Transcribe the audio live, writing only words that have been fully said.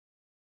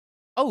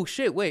Oh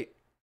shit, wait.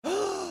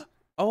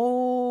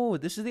 Oh,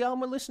 this is the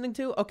album we're listening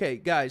to? Okay,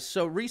 guys,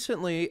 so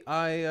recently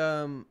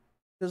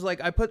cuz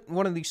like I put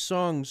one of these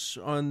songs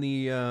on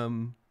the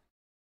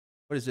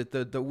what is it?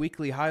 The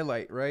weekly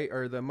highlight, right?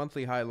 Or the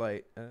monthly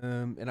highlight.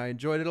 And I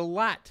enjoyed it a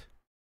lot.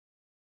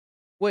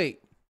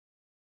 Wait,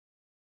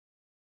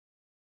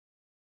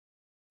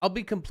 I'll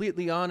be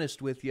completely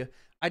honest with you.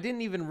 I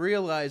didn't even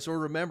realize or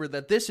remember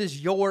that this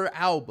is your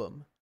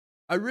album.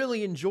 I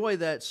really enjoy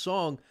that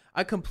song.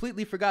 I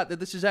completely forgot that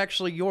this is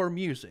actually your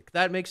music.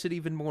 That makes it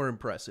even more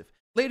impressive.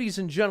 Ladies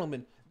and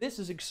gentlemen, this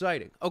is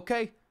exciting,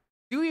 okay?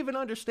 Do you even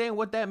understand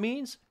what that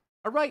means?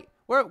 All right,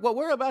 what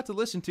we're about to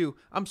listen to,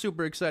 I'm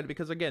super excited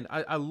because, again,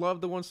 I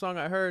love the one song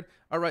I heard.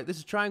 All right, this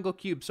is Triangle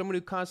Cube, someone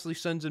who constantly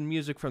sends in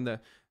music from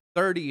the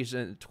 30s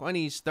and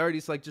 20s,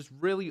 30s, like just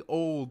really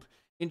old,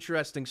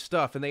 interesting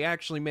stuff. And they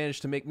actually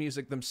managed to make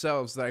music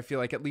themselves that I feel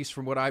like, at least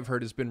from what I've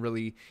heard, has been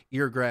really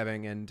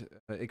ear-grabbing and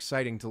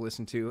exciting to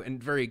listen to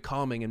and very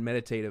calming and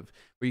meditative,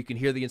 where you can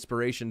hear the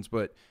inspirations,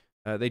 but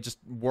they just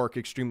work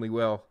extremely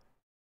well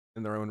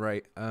in their own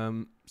right.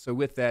 So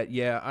with that,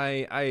 yeah,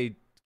 I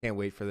can't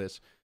wait for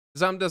this.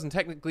 This album doesn't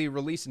technically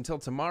release until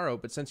tomorrow,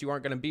 but since you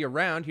aren't going to be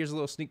around, here's a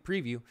little sneak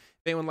preview.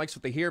 If anyone likes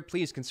what they hear,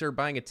 please consider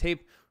buying a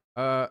tape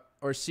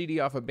or CD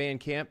off of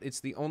Bandcamp.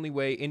 It's the only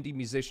way indie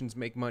musicians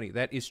make money.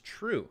 That is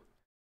true.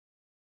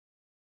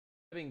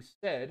 Having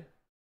said,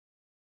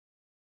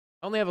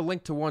 I only have a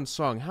link to one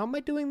song. How am I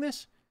doing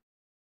this?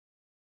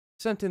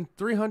 Sent in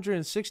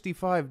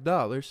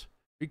 $365.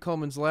 Read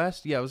Coleman's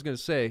last. Yeah, I was going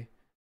to say.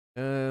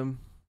 Where's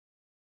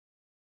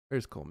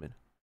Coleman?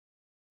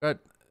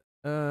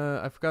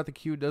 I forgot the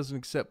queue doesn't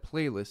accept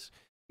playlists.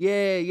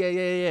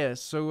 Yeah.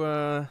 So,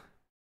 how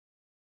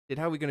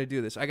are we gonna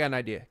do this? I got an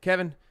idea.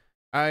 Kevin,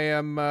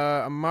 I'm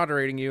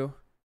moderating you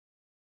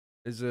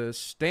as a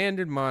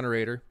standard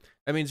moderator.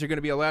 That means you're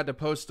gonna be allowed to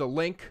post a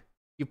link.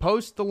 You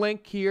post the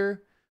link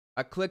here,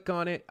 I click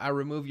on it, I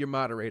remove your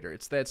moderator.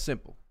 It's that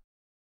simple.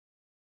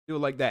 Do it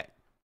like that.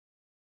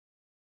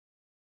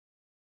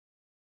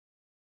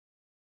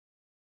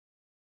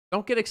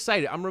 Don't get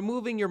excited. I'm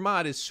removing your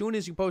mod as soon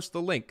as you post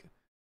the link.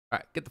 All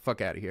right, get the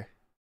fuck out of here.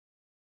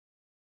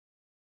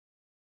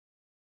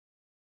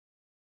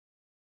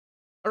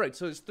 All right,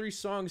 so there's 3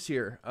 songs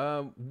here.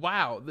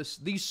 Wow,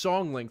 these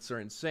song lengths are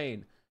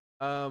insane.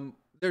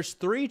 There's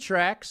 3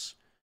 tracks.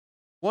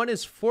 One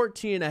is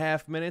 14 and a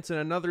half minutes, and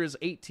another is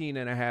 18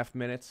 and a half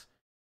minutes.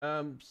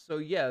 So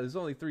yeah, there's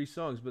only 3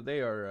 songs, but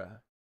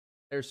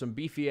there's some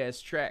beefy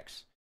ass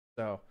tracks.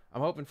 So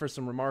I'm hoping for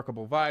some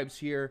remarkable vibes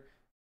here.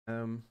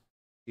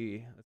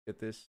 Let's get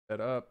this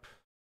set up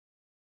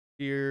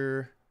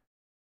here.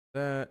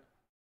 That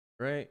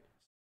right,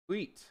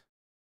 sweet.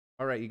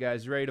 All right, you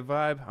guys ready to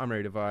vibe? I'm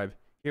ready to vibe.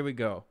 Here we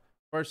go.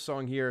 First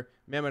song here,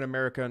 Mammoth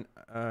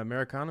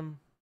Americanum.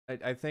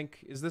 I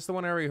think, is this the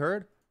one I already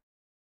heard? I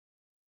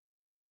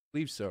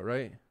believe so,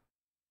 right?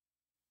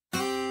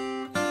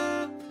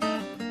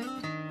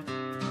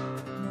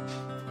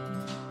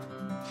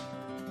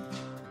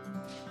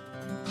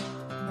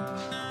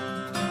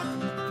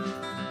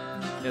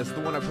 Yeah, it's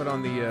the one I put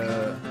on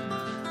the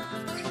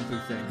something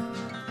thing.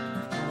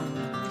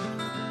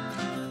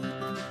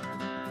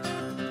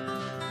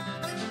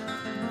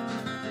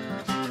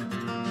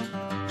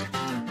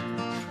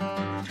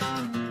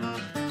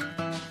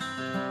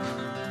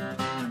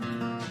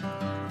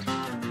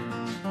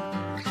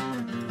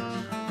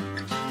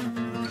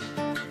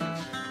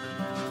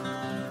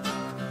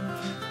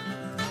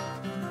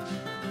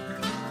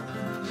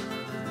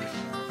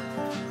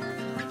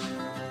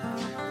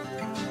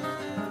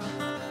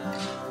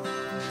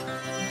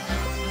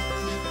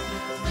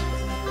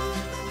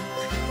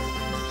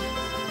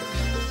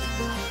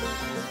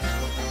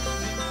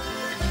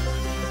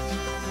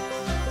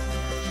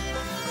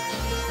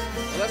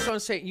 That's what I'm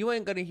saying. You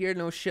ain't gonna hear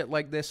no shit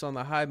like this on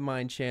the Hive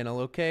Mind channel,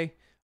 okay?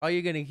 All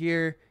you're gonna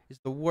hear is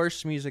the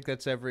worst music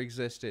that's ever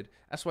existed.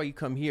 That's why you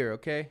come here,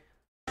 okay?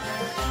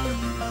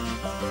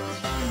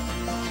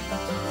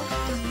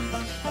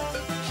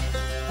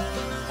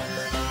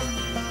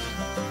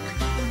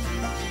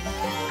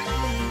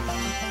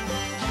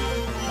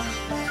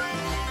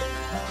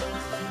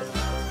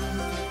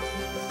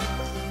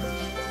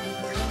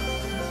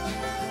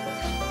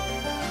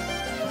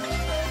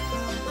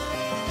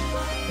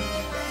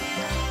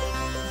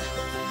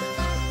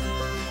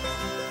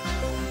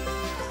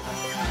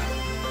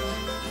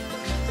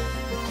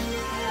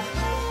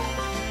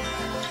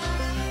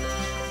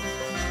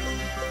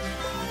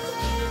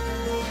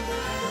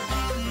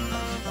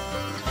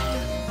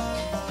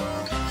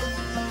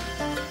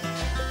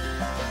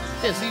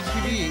 Yeah,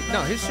 CTV.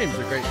 No, his streams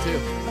are great too.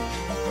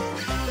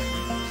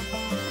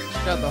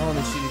 Shout out the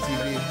homie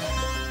CTV.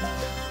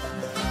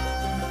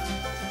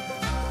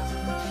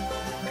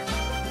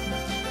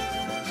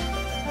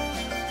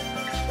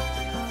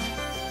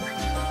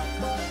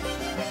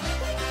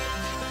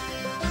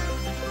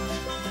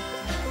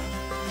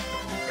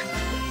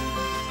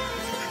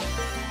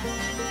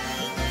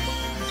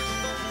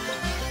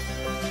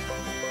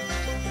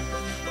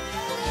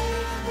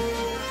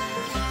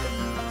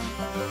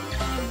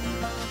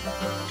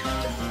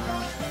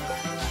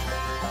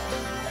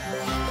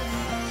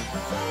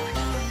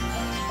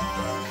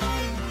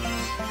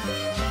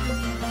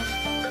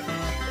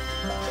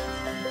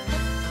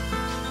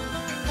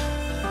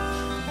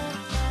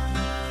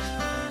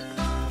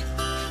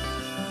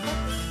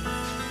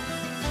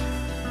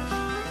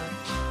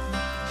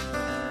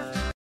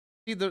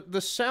 See, the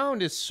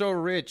sound is so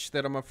rich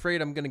that I'm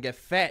afraid I'm gonna get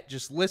fat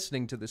just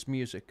listening to this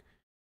music.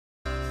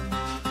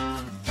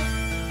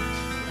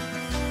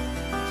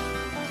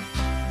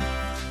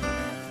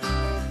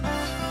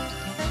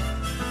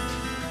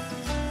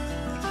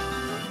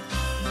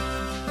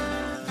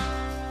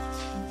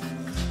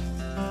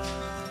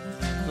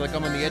 Like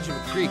I'm on the edge of a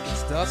creek.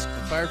 It's dusk.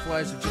 The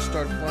fireflies have just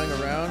started flying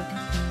around.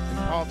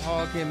 And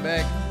Paul came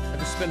back. I've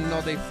been spending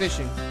all day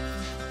fishing.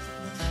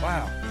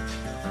 Wow.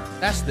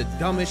 That's the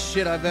dumbest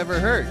shit I've ever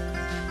heard.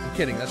 I'm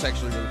kidding. That's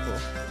actually really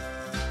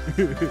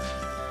cool.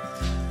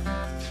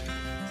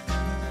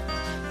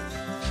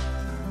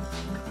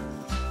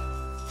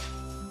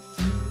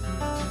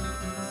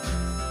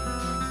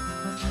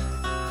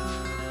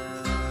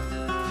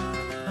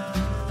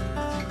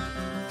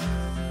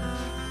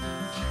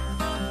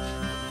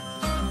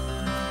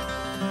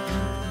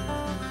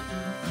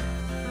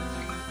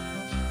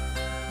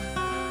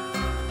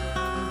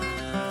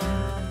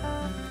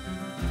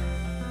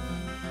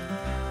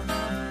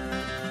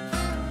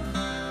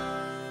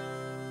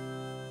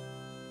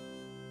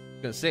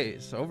 Gonna say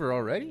it's over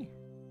already.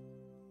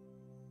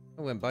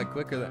 It went by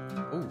quicker than.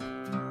 Ooh.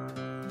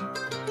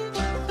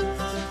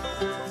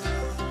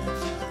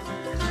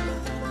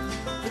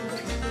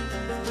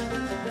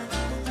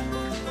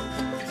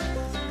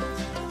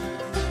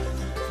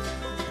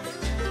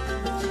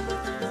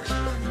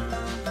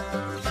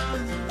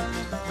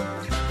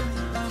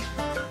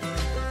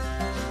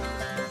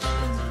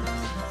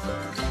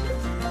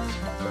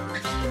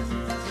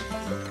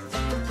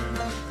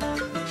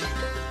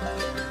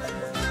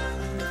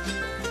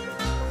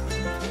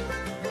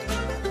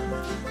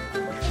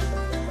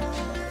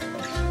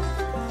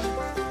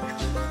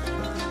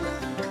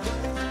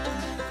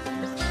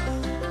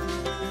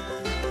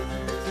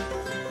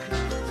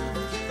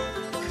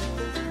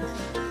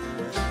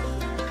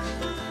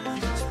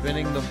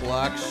 Spinning the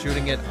block,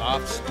 shooting at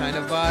ops kind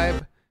of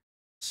vibe.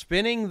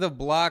 Spinning the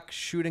block,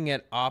 shooting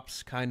at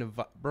ops kind of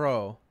vibe.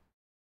 Bro.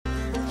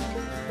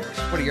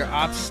 What are your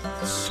ops?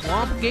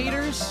 Swamp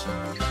gators?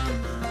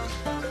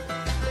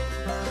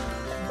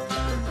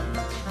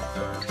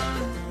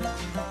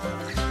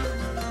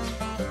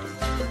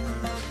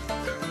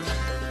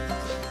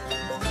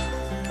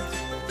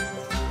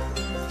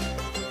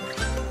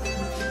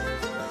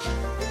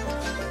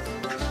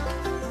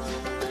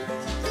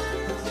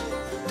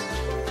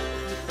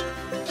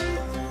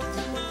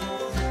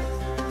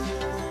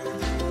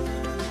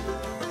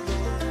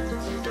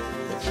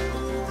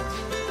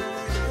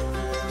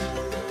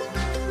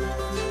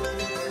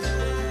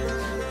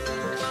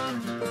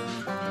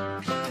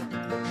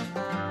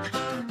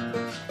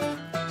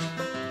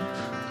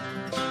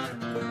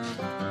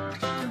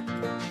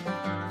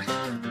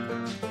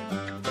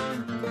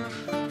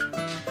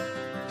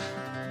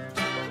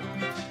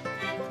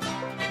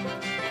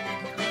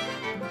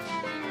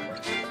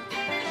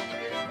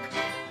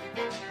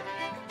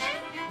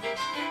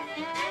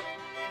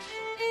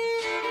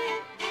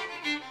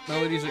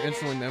 Melodies are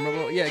instantly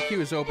memorable. Yeah,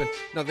 Q is open.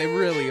 No, they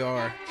really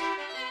are.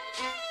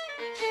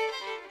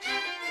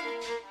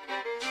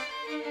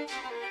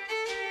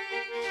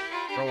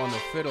 Bro on the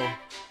fiddle.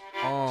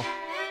 Oh.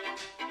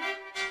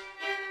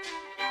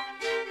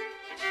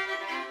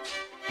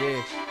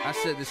 Yeah, I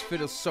said this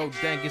fiddle's so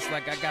dank, it's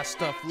like I got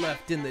stuff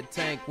left in the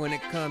tank. When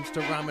it comes to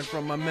rhyming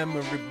from my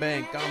memory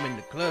bank, I'm in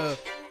the club.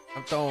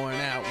 I'm throwing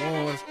out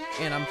ones,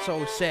 and I'm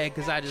so sad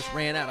cause I just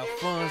ran out of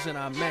funds and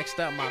I maxed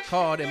out my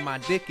card and my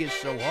dick is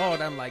so hard.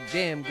 I'm like,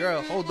 damn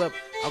girl, hold up,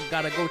 I've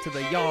gotta go to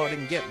the yard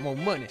and get more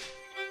money.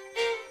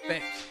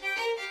 Facts.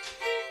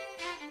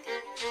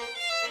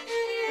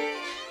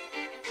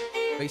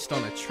 Based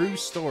on a true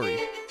story.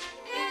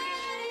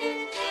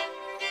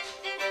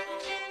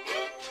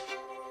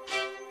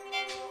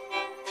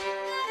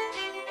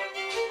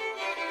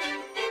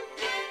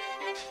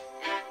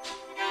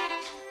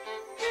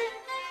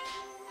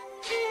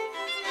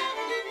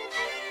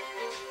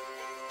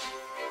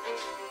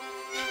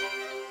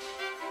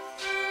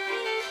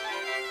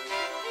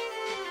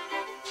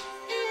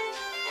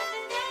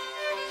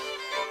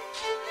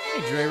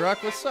 Hey, Dre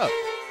Rock, what's up?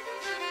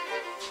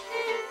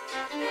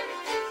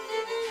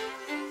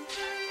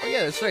 Oh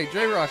yeah, that's right,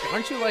 Dre Rock.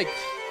 Aren't you like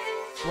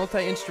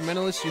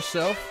multi-instrumentalist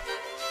yourself?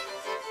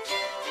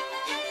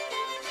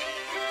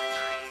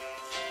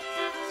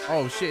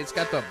 Oh shit, it's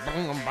got the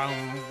boom boom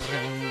boom.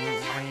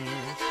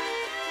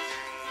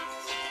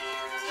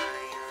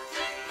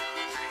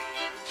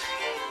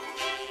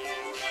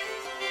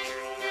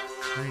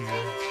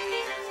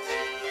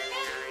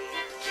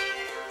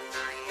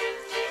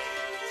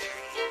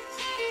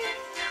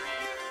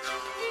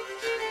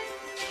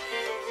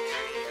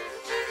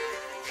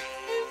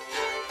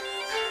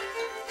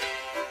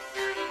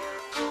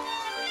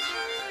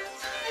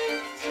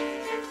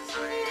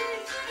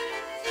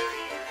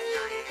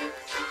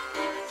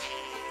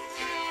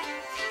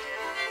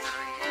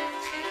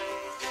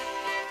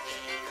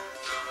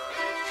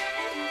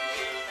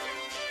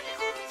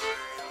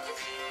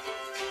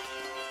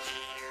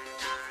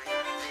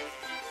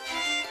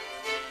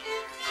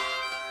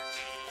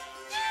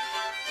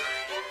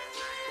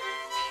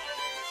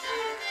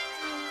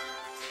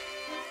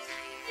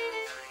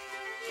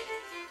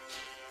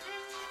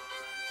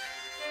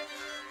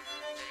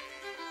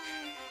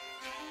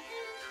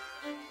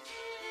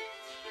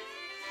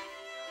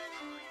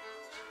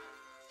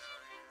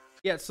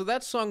 Yeah, so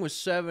that song was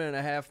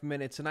 7.5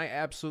 minutes, and I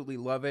absolutely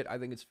love it. I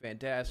think it's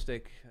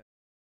fantastic.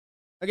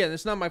 Again,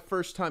 it's not my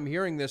first time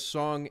hearing this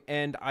song,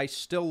 and I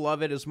still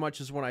love it as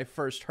much as when I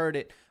first heard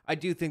it. I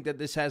do think that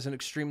this has an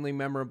extremely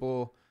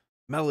memorable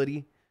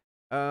melody.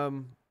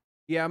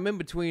 Yeah, I'm in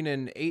between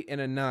an 8 and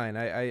a 9.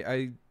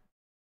 I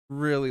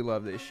really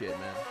love this shit,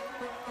 man.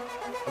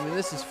 I mean,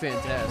 this is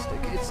fantastic.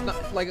 It's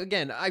not, like,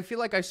 again, I feel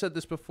like I said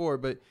this before,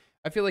 but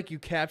I feel like you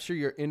capture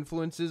your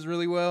influences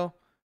really well,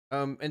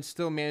 and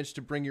still manage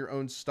to bring your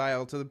own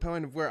style to the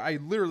point of where I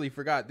literally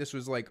forgot this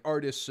was, like,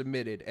 artist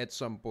submitted at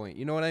some point.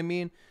 You know what I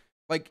mean?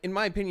 Like, in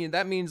my opinion,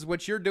 that means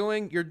what you're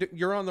doing,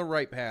 you're on the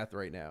right path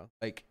right now.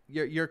 Like,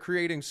 you're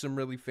creating some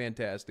really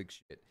fantastic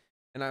shit,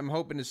 and I'm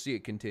hoping to see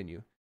it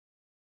continue.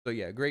 So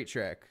yeah, great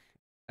track,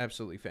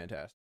 absolutely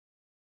fantastic.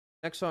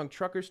 Next song,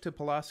 Truckers to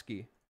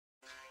Pulaski.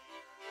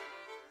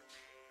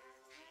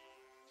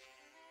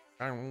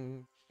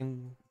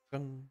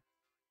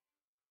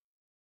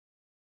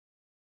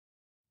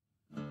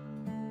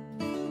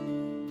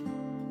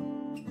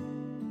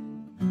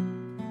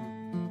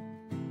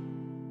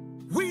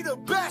 We the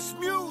best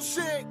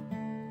music.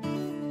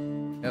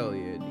 Hell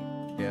yeah, D.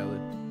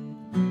 Khaled.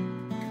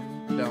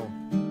 No.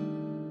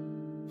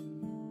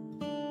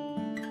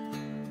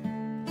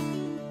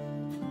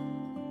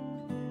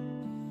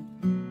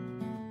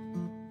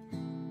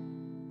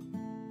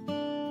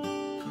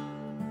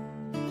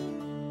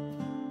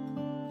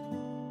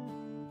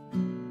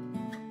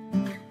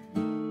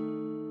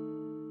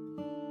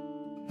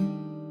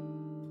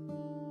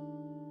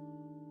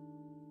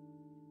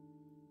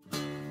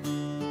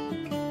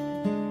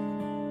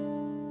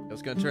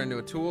 It's gonna turn into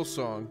a Tool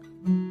song.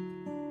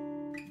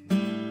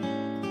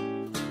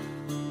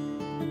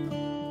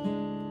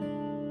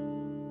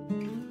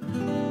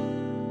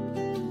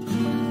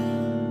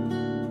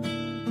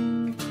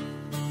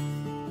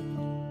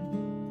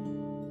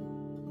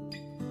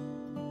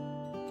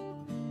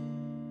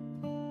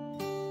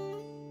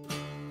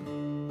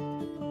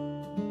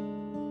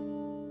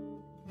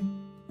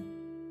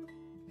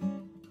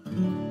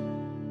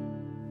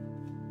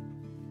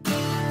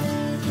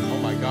 Oh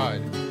my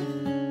god.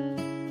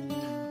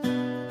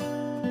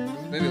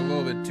 Maybe a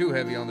little bit too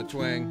heavy on the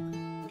twang.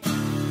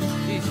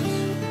 Jesus.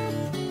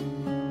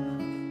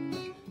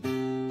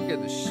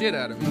 Get the shit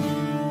out of me.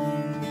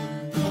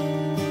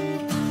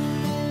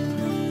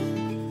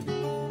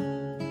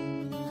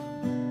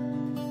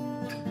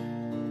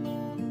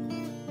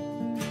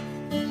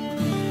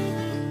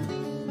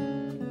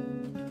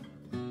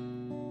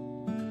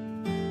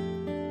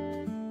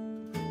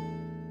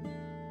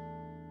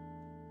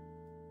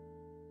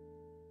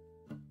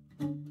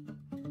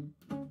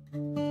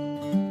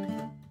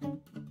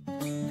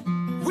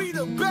 We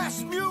the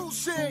best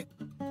music.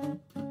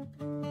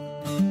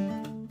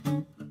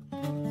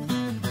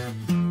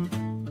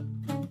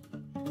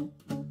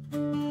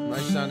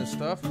 Nice sounding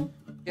stuff.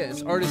 Yeah,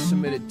 it's artist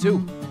submitted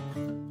too.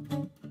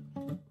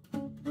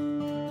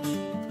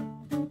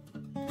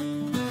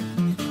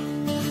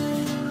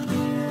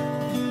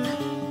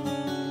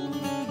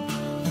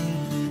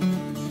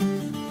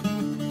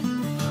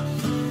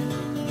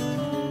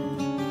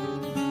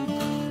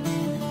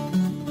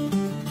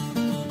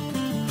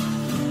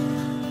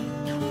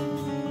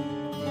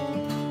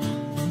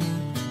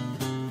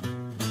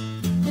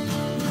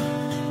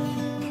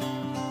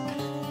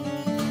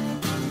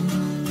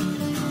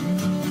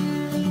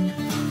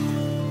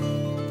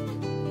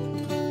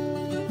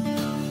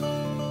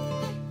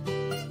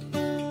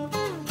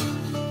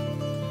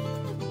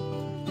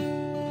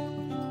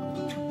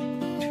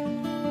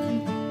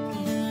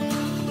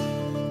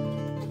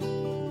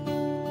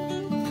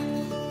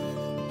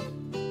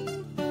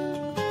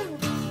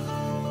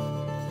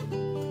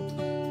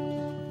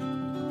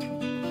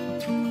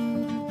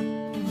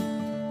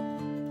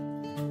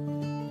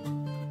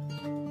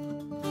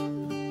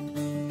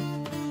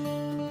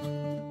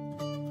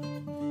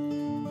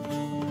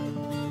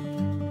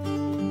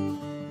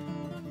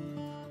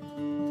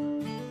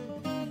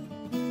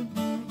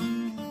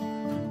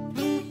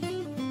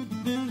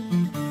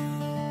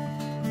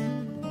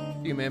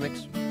 You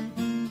mimics.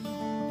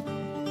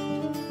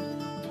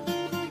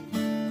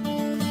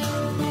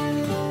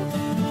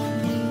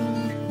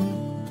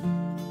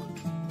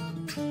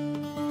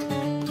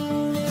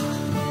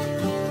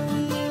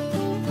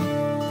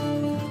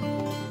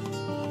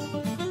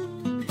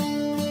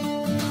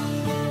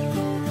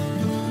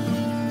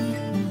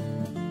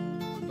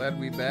 Glad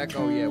we back.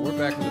 Oh yeah, we're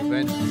back with a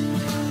vengeance.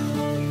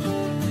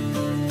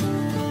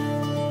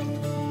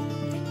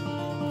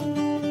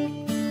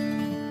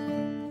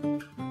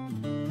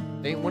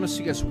 They want to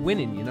see us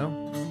winning, you know?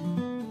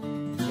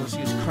 They want to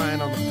see us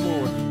crying on the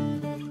floor.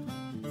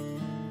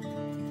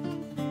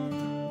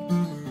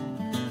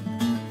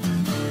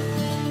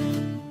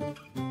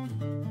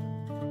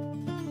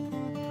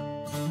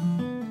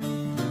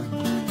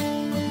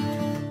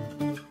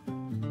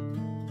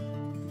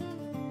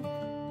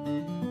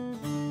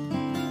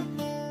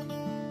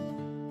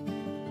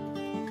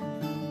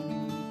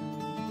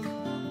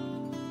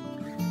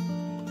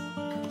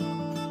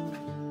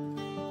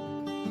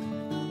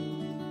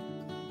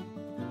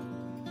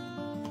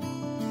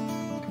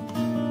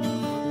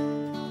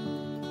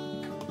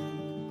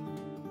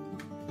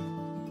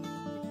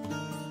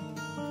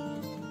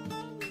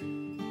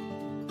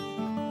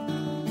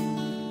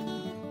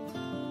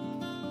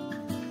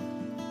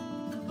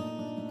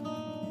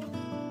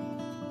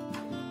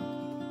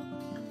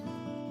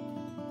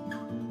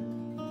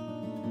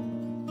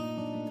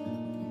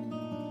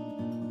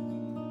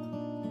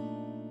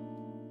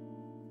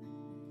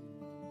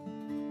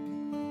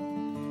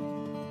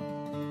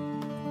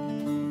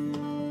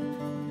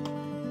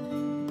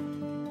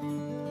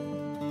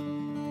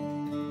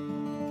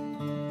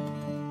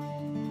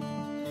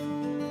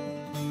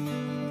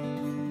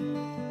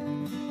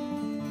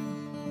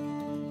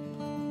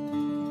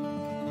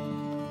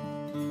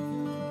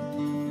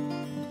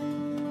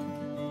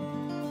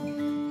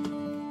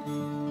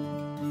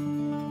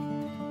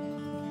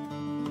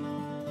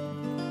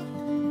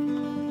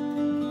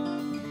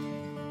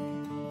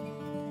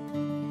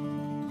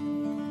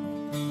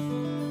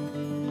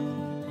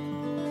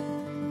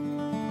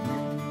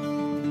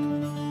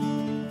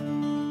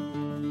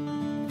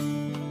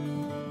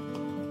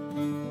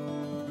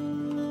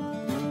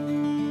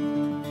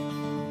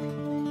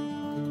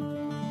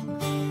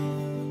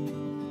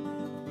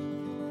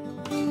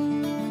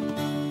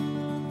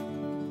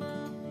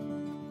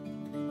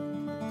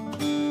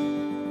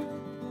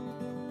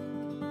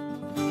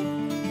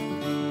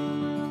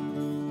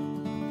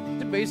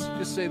 basically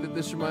just say that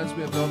this reminds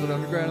me of Velvet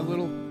Underground a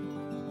little,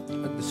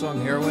 like the song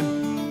Heroin.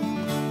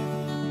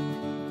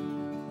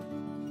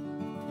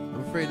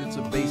 I'm afraid it's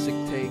a basic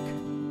take.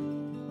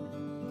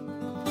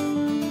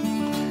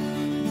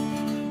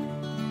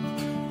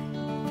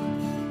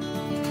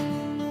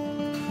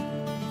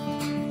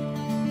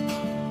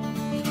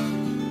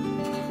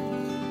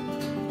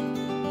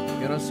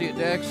 You don't see it,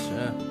 Dex?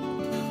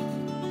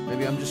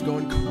 Maybe I'm just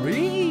going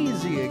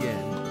crazy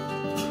again.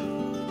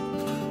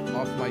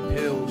 Off my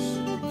pills.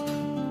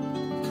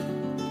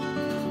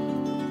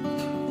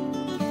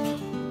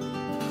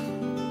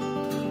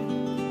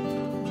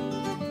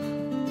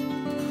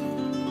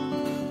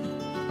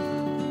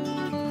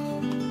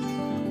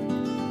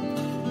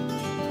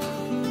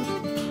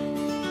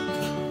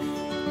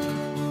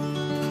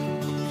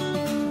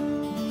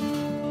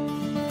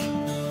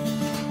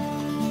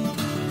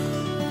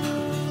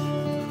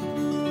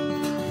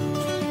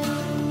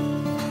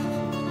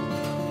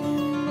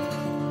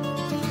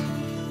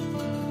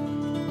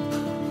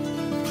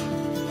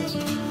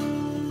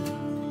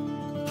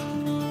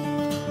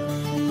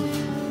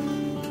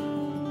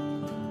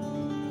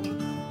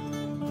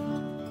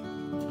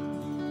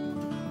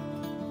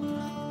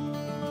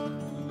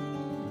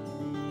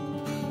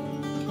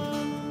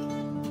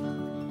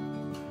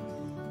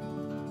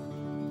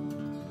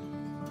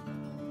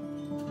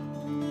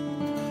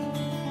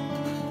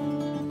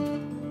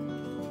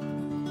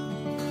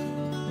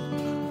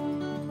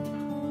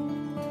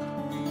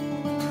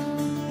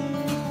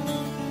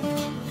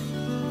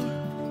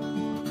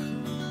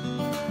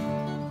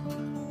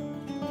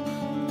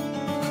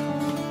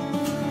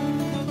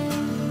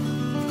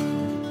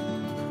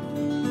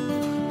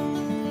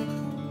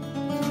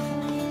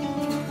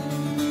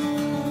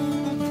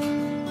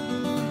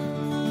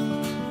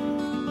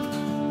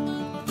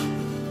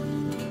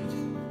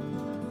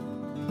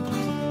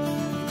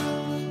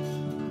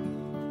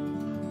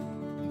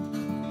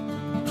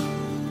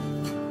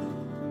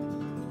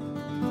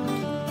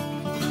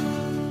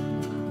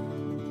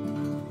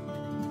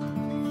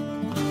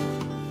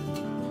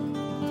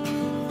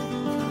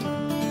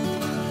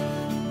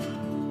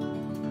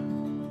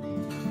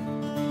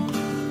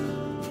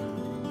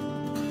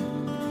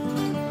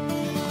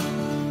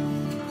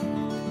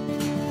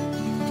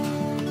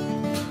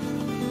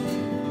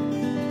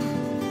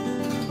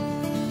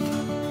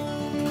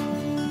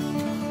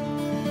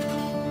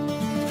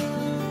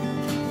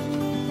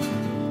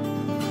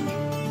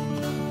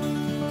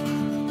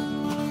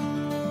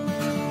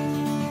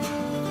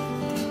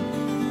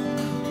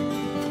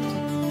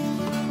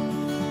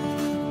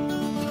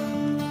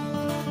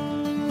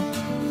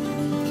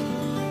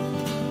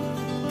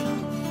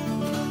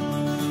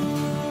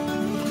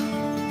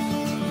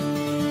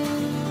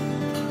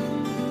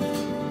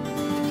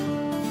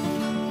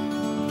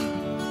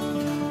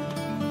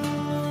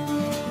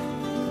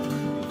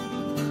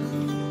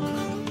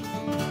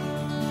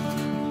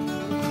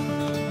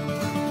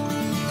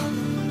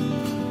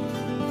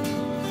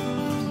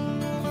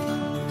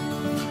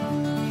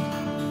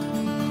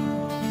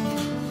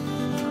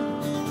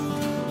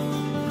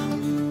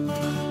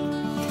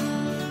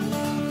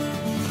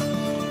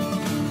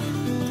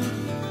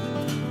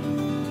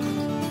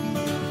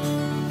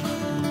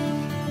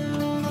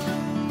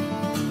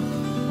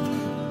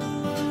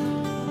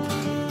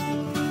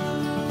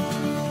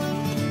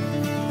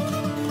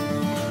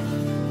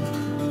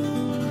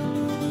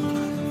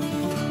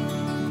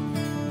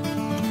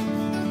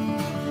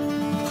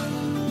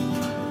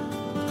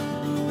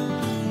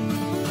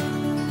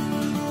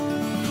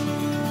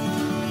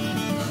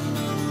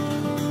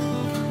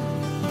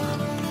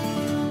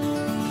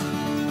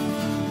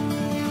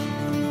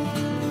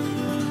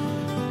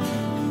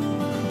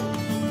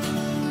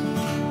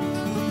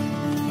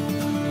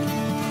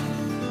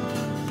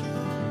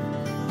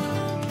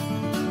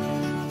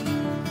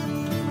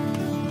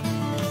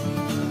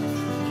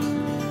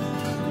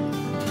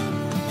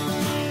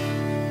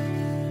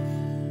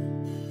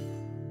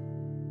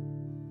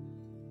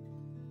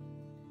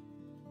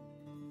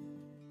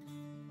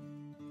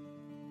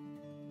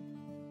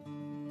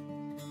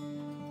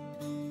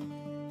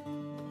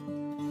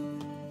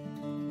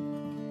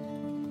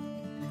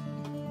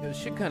 This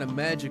shit kind of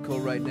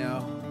magical right now.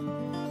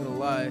 Not gonna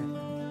lie.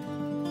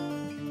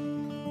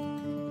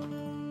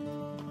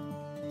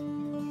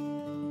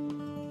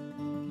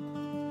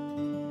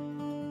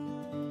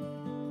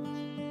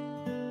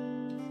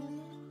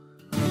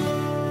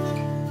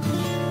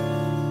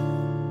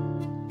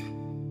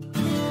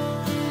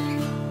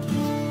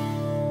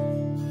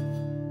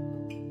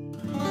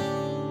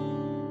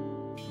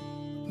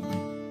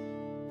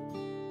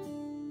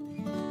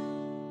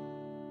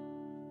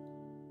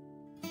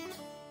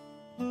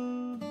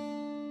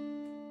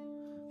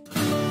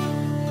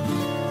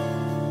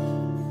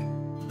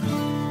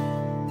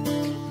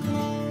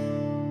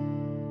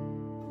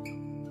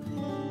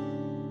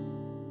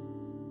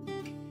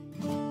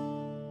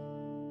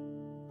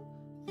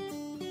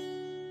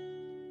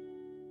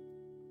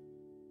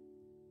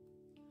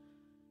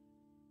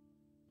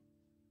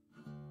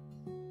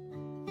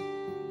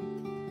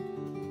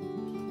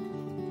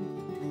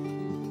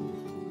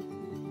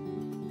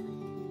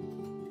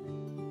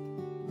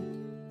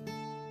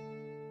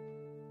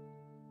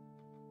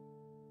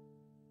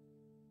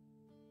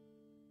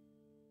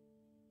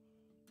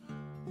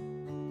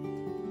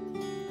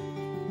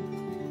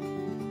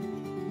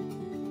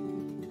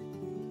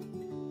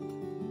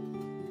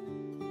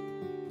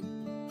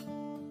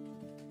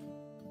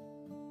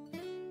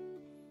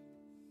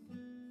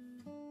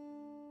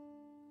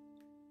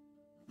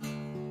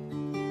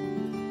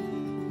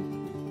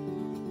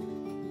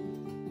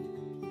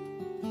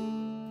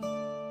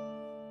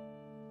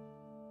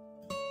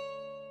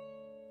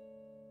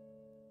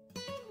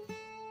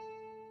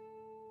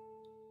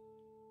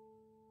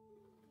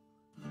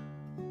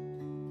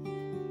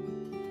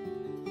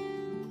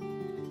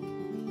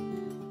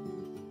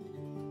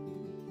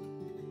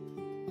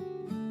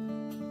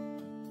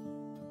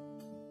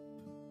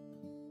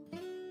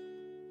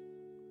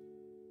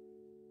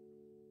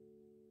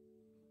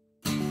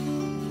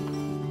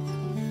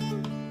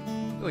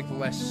 like the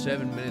last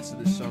 7 minutes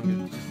of this song,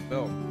 it just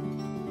felt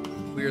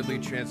weirdly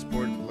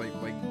transported, like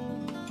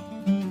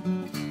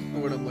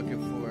what I'm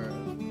looking for.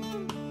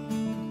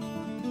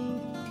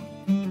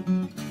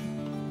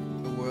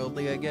 The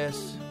worldly, I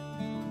guess.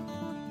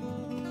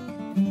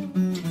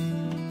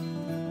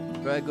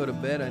 Before I go to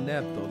bed, I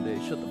napped all day.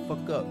 Shut the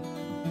fuck up.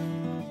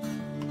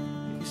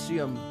 You see,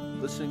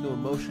 I'm listening to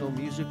emotional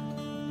music.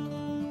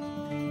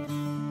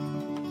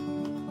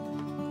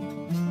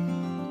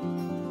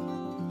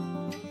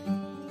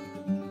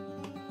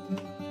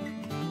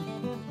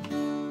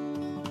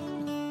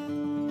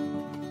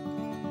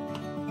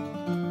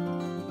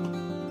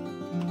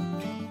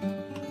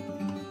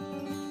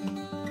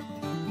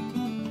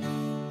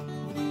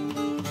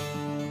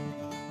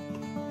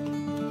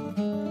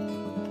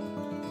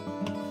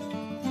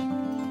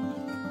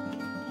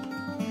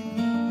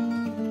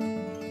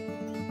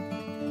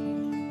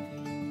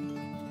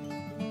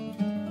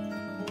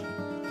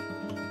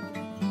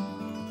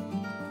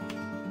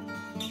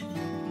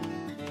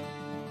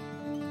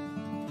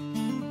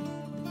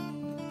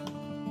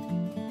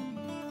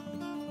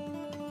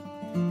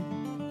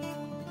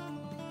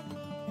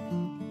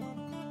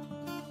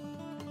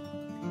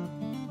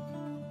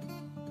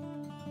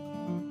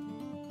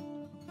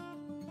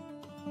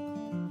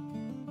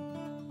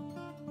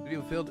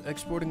 Video failed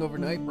exporting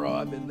overnight, bro.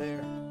 I've been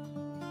there.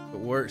 The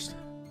worst.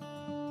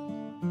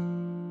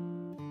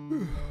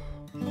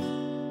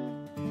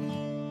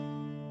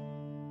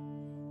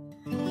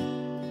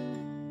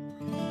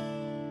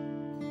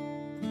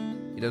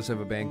 He does have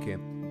a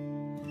Bandcamp.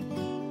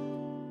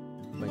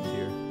 Linked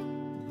here.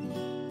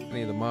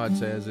 Any of the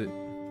mods has it.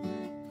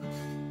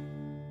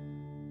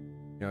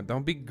 You know,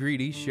 don't be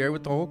greedy. Share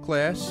with the whole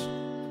class.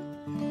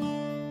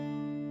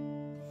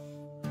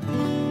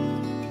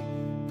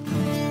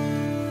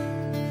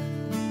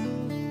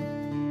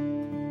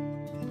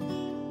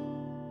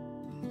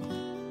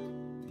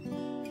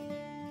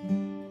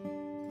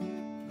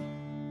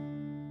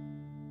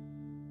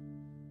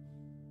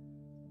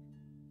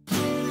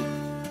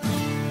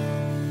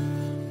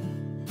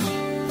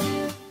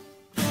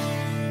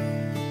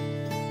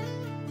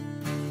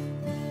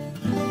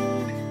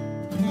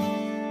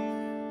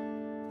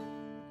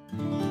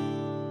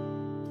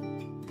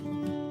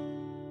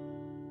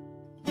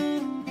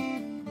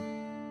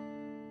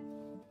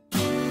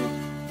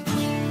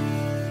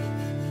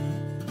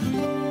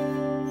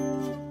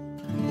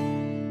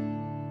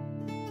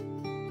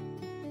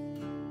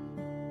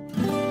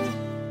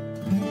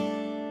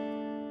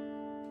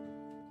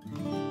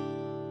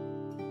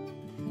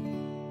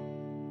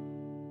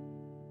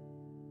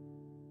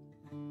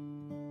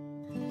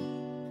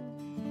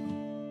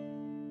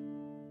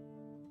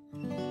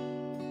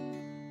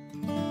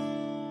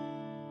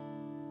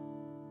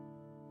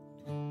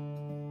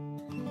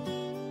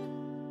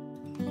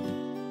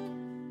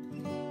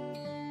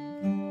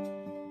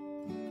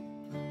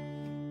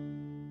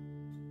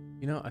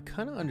 You know, I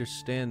kind of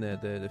understand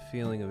that the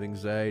feeling of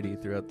anxiety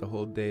throughout the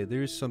whole day.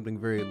 There's something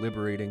very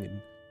liberating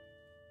and,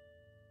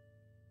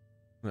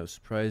 you know,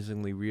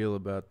 surprisingly real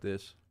about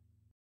this.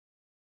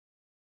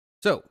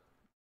 So,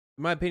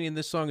 in my opinion,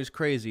 this song is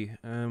crazy.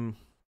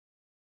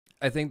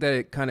 I think that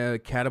it kind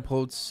of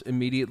catapults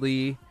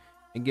immediately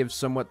and gives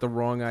somewhat the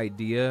wrong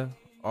idea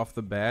off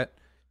the bat.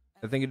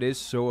 I think it is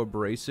so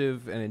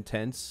abrasive and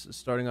intense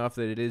starting off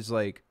that it is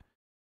like,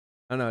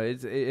 I don't know,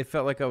 it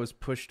felt like I was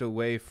pushed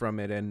away from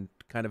it and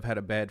kind of had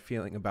a bad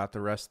feeling about the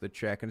rest of the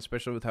track, and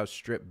especially with how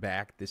stripped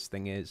back this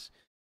thing is.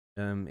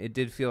 It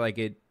did feel like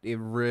it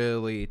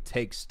really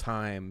takes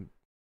time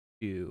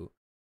to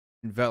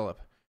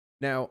envelop.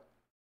 Now,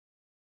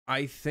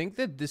 I think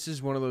that this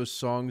is one of those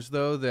songs,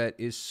 though, that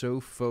is so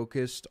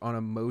focused on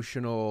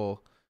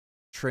emotional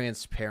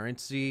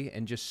transparency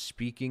and just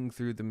speaking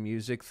through the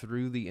music,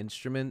 through the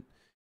instrument.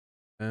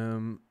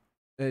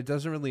 It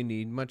doesn't really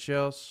need much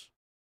else.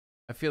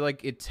 I feel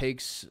like it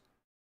takes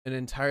an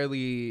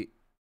entirely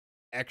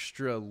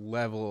extra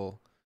level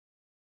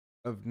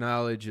of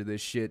knowledge of this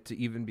shit to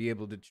even be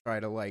able to try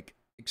to, like,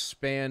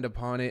 expand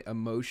upon it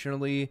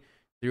emotionally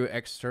through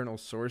external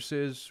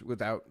sources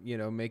without, you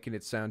know, making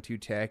it sound too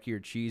tacky or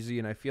cheesy.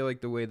 And I feel like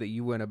the way that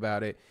you went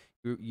about it,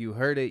 you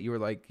heard it, you were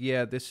like,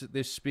 yeah, this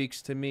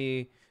speaks to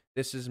me,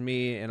 this is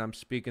me, and I'm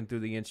speaking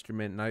through the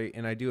instrument,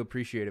 and I do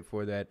appreciate it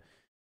for that.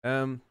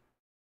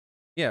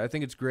 Yeah, I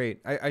think it's great.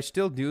 I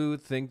still do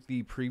think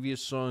the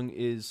previous song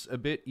is a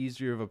bit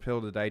easier of a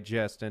pill to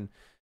digest, and,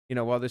 you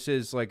know, while this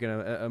is like an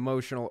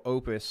emotional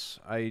opus,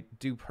 I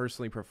do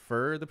personally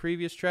prefer the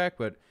previous track,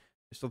 but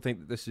I still think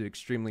that this is an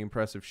extremely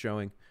impressive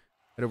showing.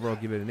 I'd overall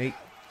give it an 8.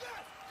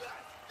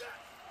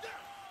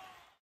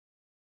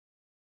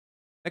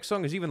 Next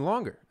song is even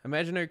longer.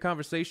 Imaginary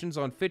Conversations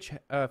on Fish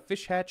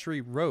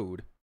Hatchery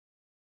Road.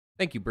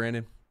 Thank you,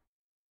 Brandon.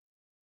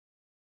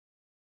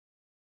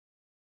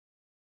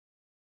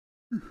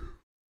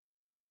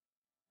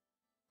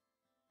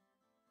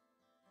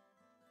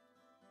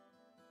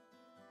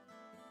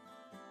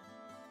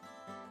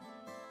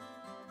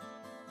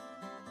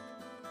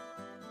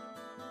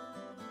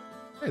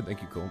 Hey,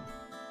 thank you, Coleman.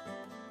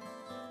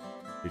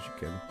 Here's your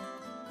Kevin.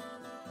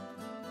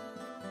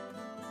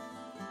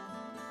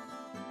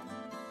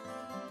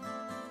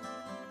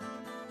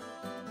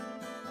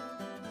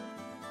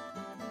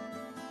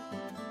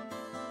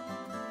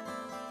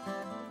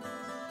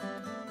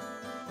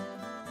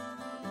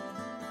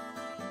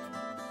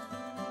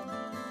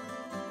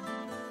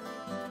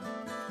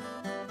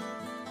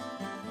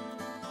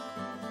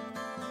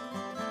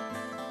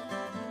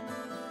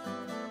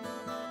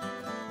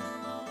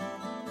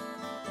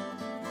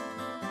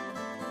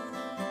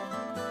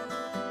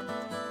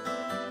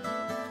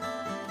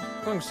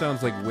 Song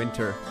sounds like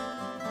winter.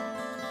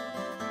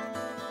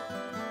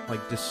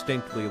 Like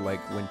distinctly like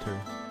winter.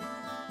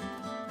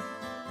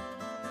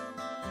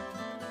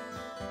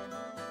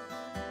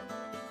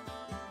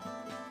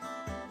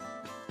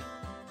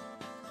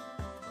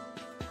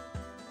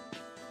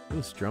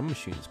 This drum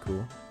machine's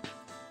cool.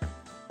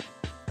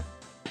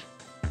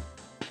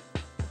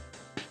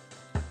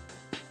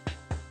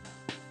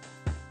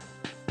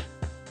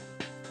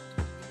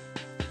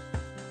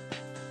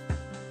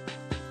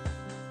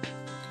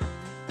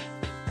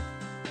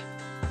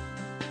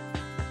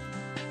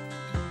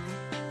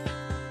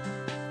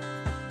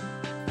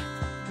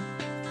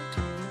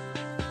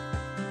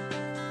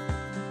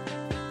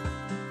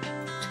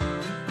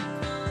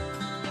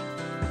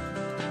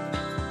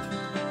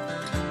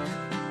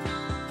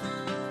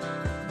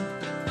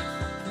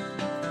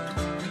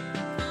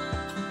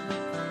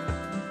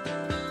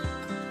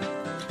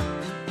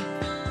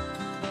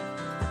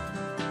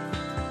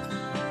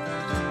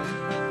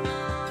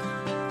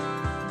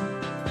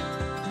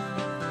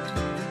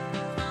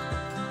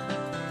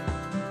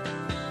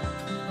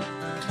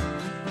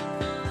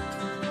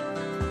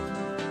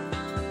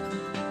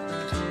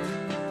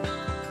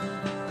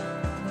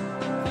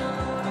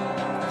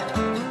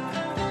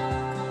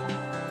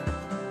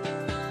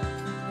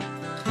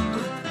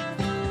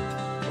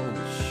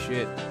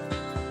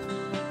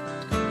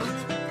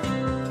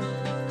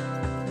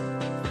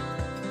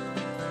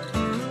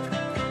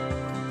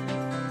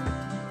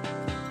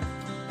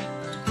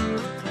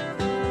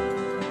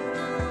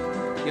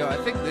 Yo, I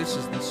think this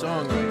is the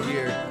song right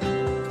here.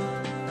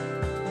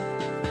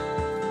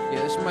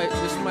 Yeah, this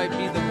might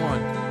be the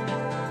one.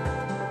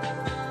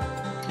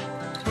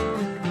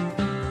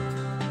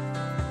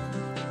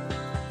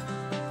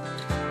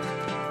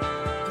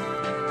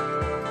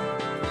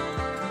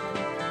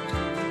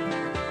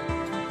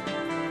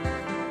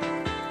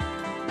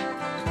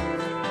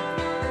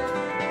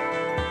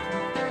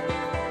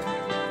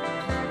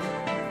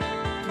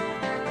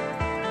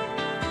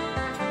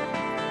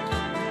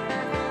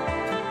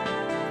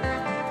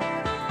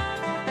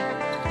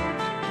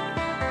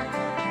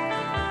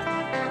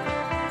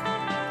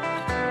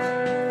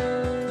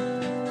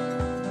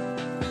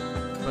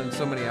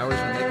 So many hours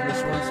in making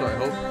this one, so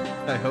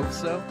I hope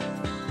so.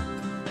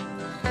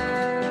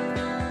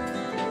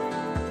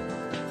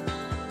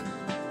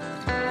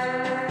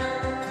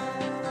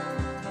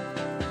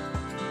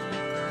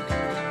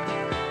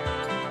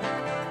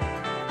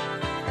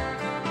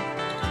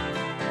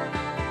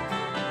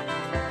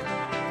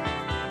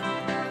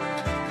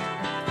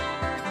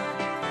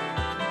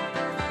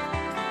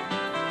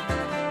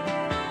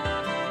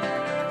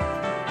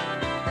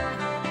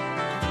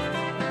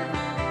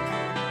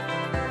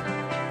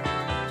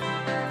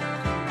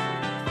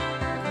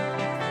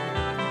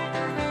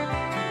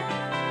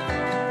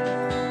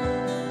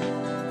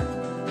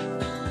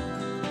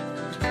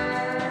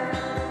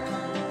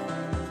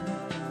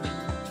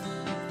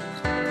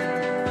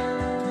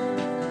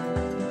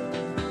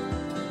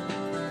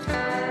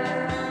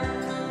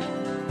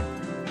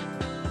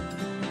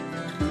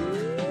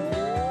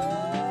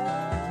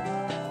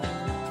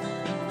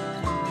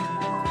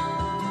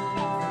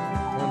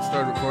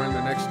 Start recording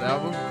their next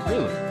album?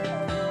 Really?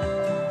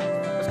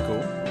 That's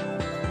cool.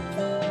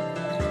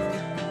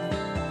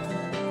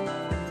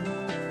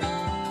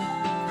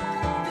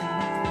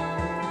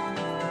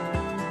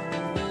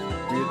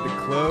 Be at the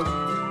club.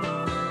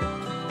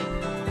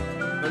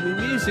 I mean,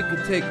 music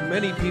could take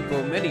many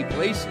people many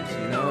places,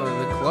 you know.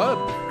 The club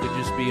could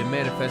just be a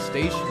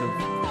manifestation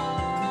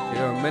of, you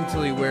know,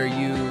 mentally where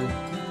you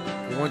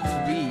want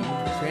to be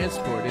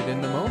transported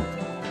in the moment.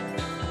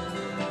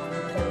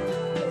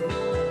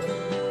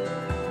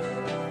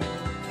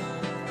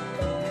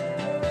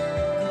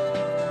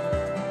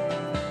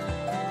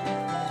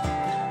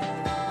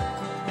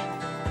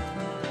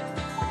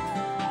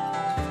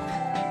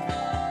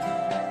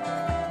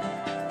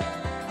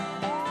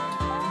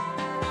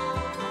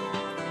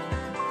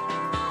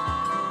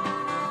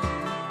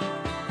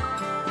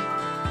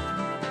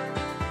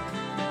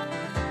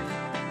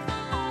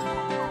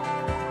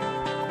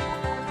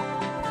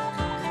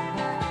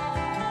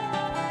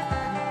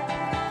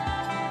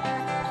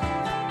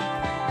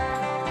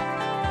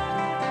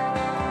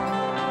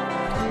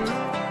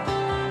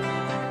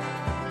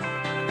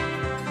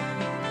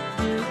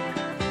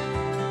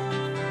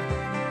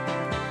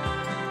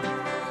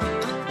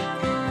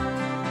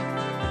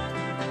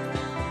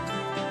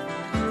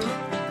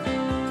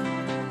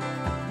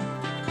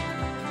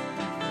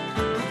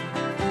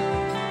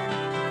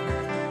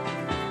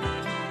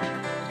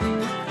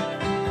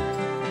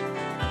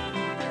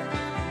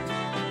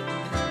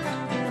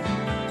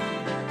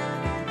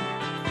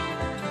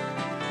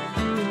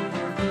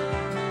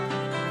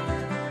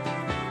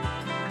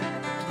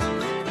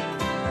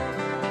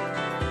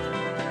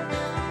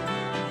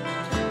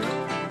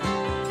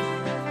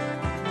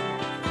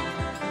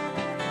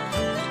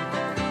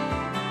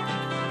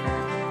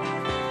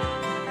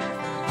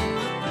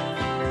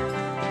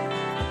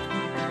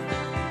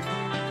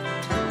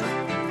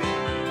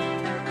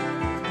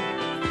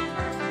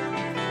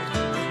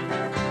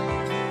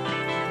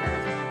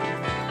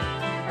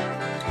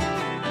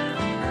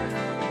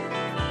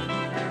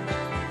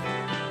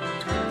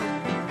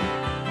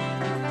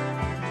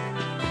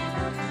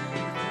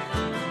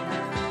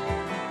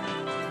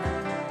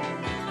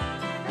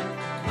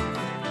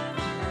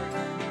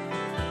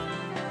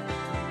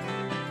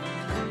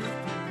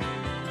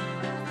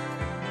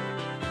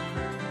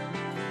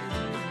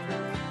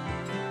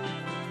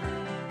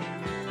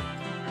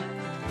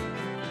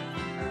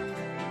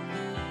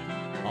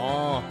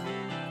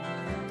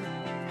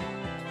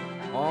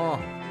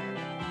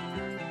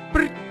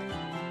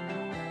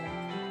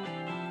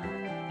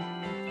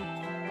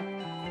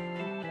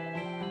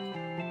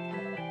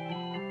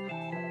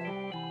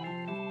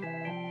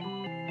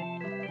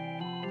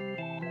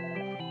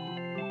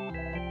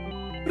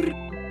 Oh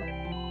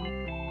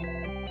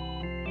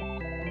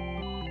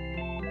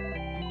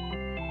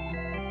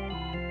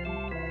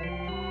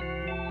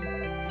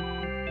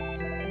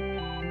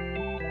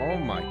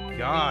my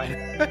god.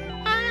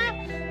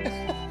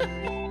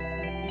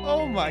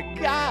 Oh my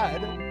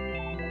god.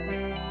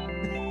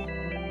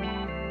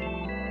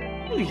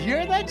 You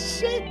hear that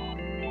shit?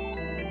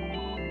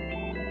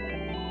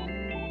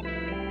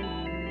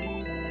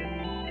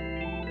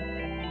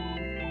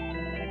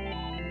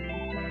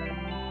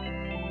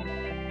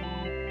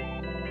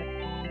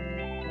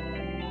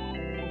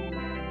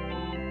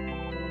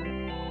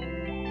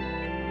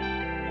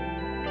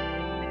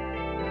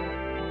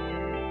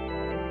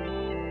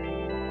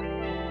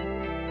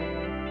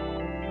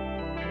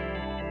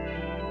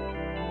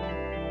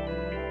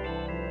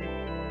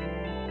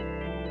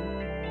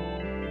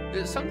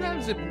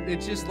 Sometimes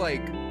it's just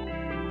like,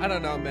 I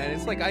don't know, man.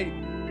 It's like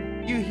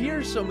you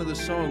hear some of the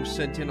songs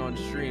sent in on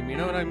stream, you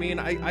know what I mean?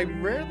 I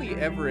rarely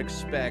ever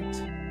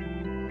expect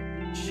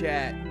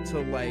chat to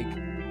like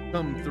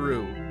come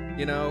through,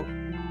 you know?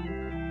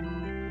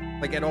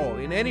 Like at all,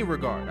 in any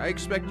regard. I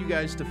expect you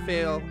guys to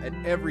fail at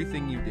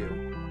everything you do.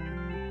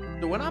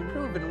 So when I'm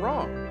proven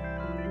wrong,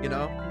 you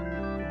know,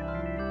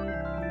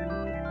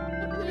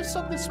 there's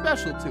something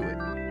special to it.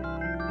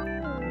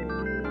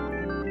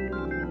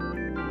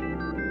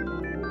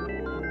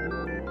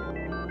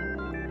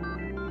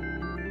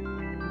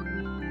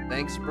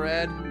 Thanks,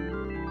 Brad.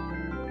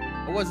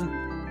 I wasn't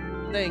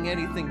saying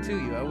anything to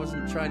you. I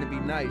wasn't trying to be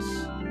nice.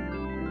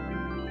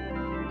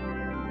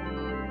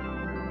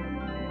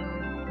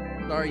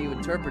 Sorry you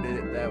interpreted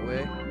it that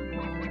way.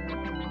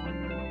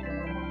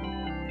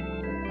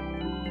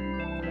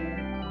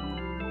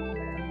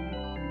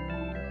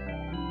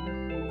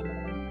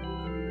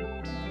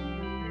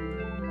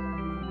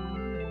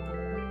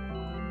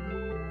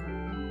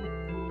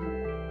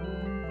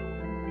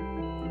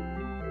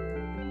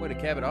 Way to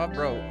cap it off,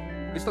 bro.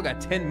 We still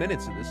got 10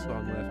 minutes of this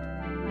song left.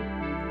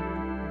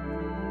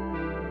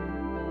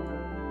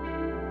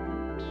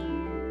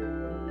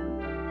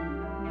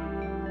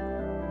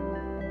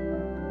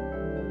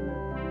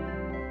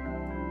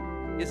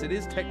 Yes, it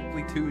is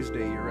technically Tuesday,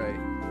 you're right.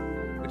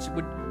 Which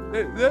would...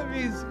 that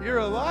means you're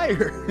a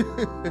liar.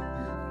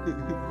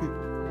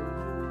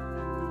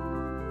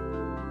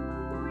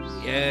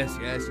 Yes,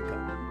 you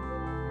come.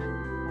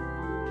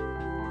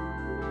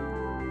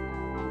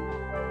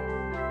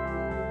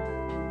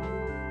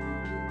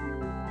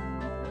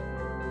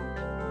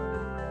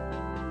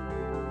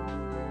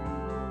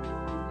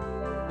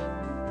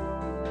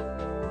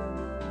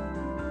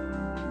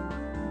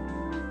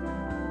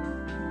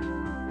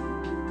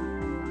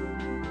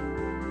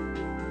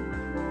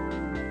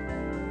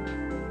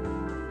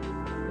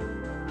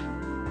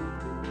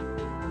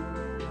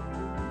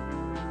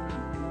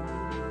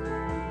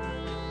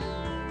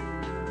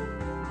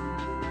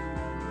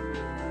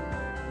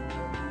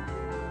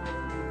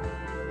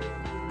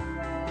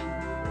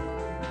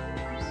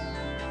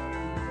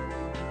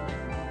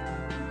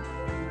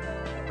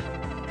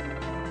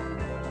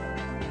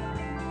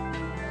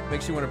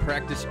 Makes you want to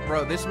practice.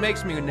 Bro, this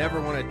makes me never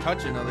want to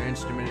touch another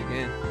instrument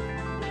again.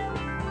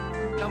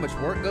 How much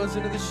work goes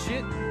into this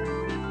shit?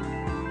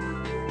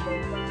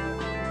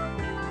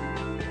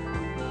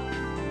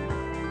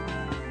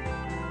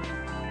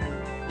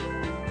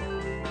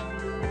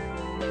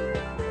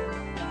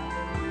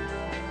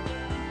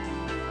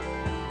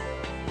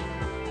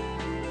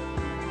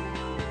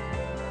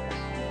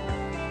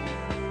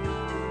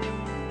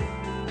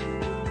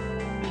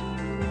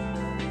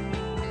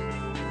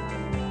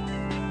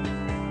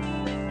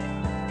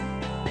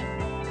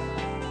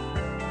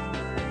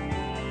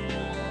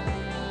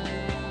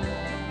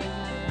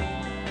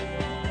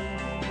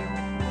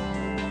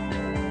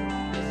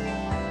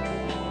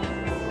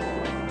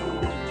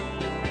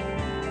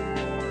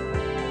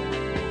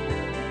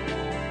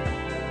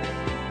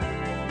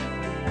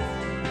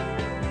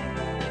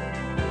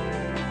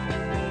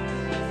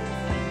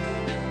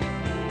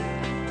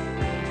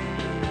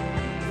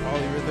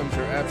 Polyrhythms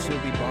are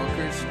absolutely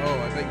bonkers. Oh,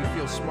 I bet you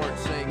feel smart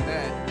saying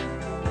that.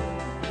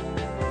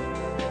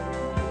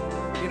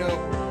 You know,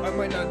 I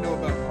might not know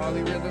about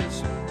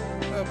polyrhythms,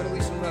 but at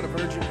least I'm not a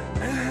virgin.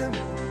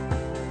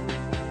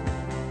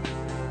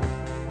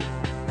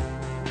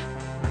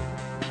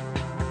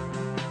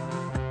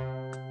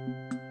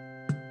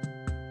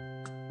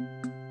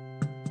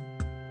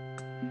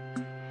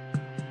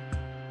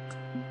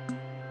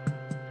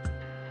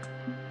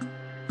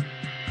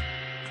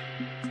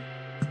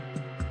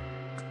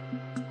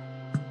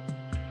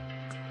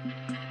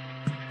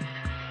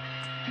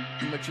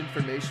 Much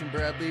information,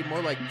 Bradley.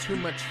 More like too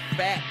much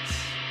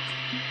facts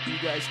for you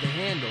guys to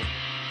handle.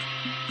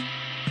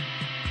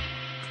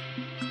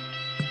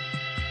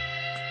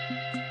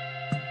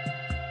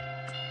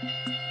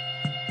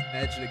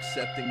 Imagine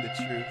accepting the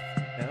truth,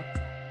 yeah?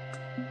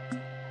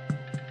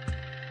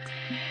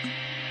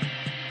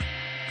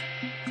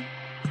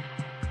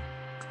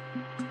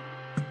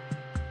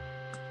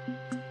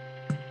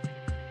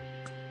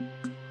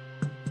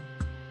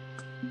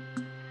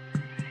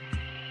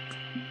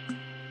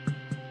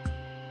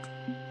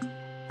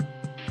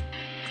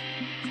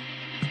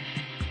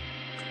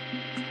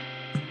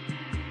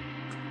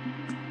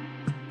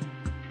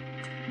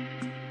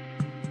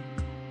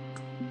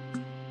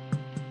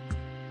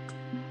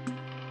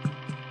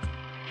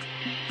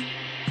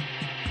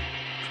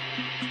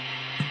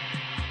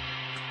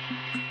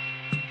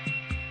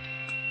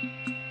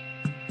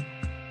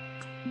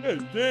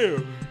 God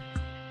damn.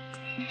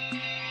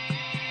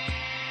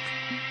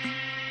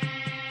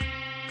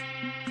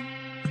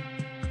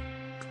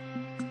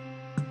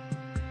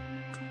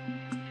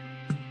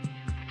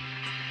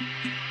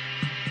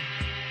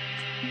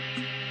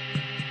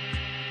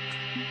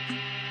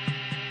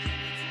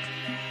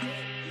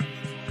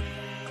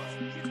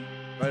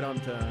 Right on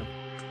time.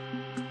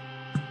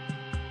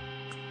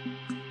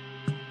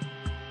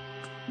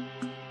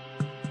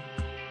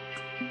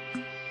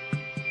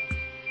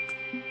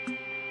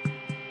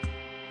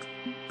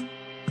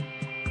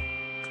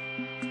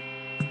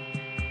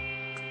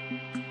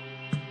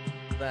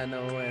 I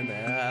know when the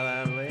hell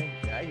I'm late.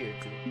 I hear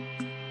it too.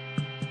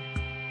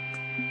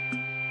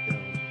 Get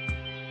on.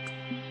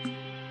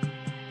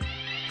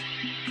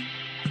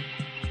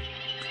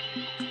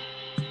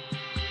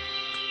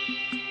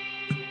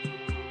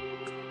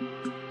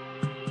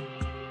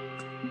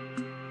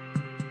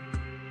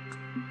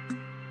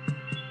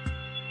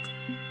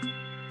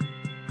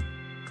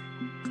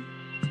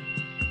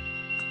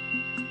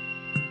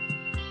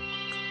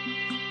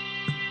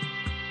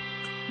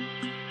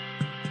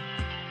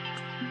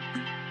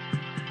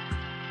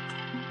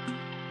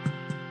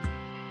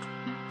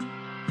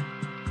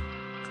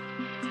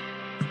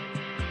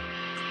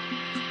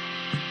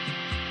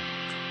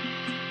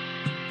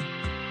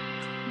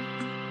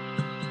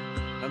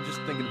 I'm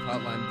just thinking of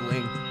Hotline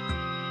Bling.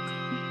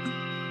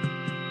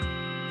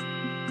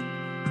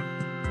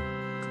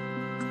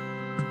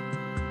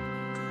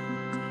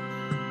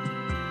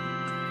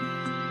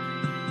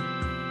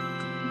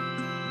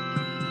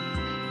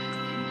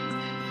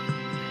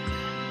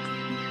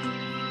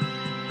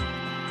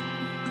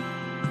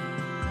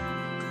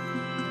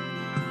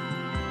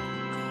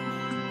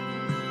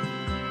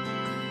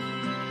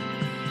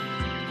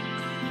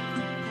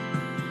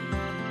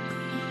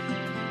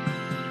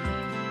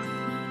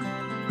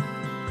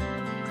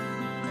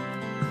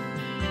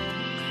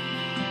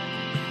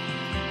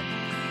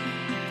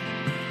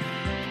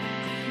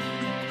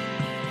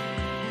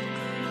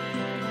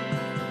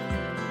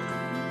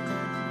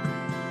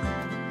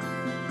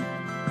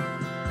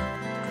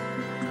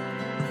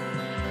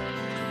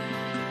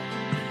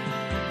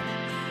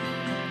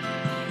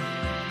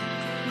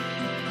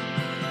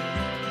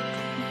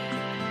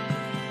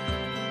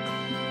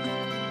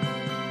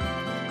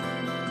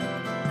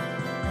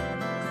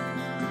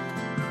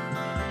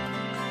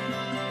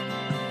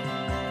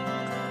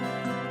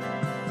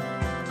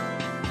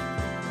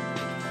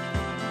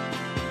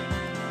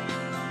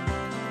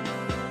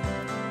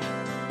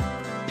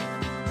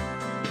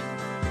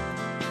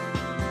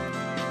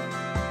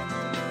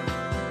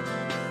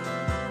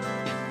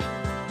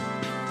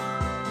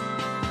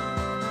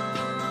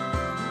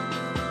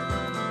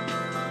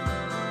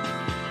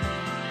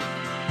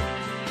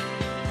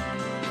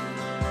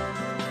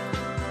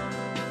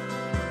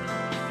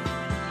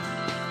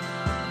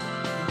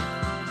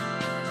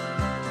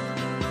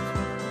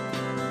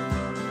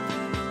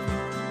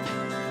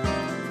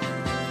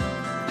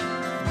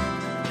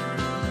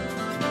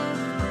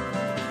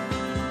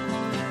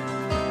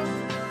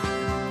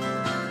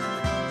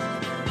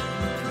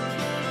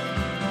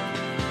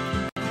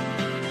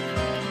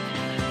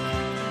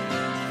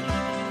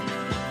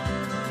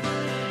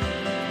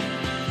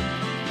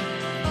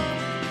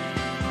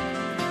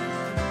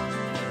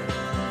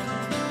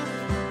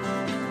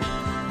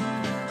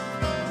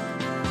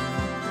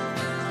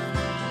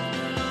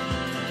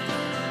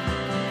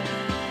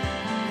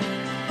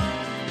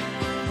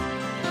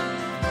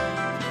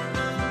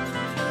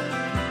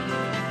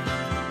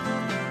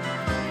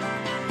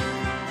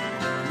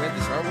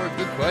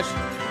 Good question.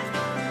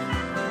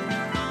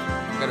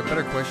 Got a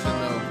better question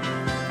though.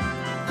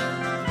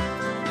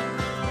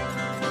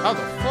 How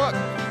the fuck?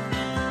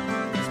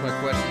 That's my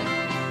question.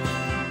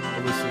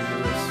 I'll listen to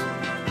this.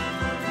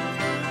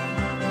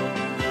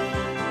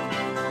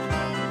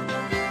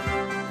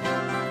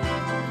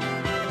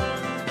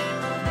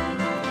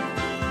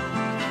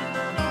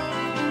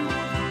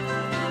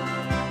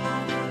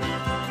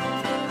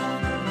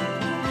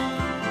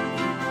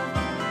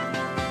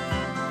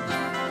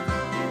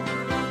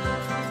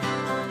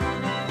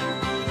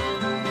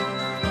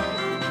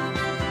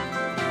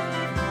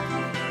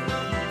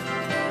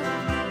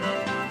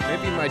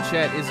 Maybe my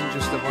chat isn't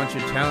just a bunch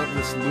of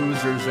talentless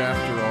losers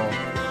after all.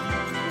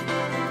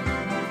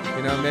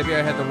 You know, maybe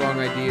I had the wrong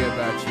idea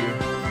about you.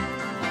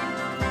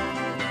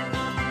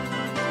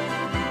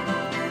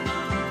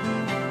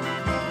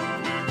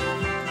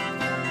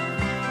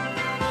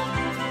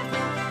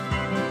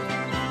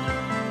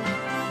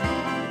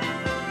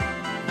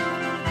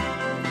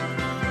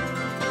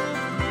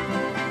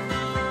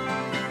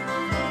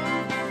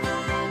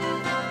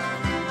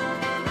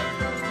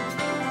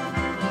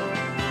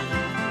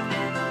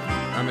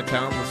 I'm a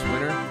talentless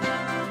winner.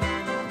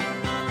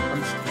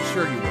 I'm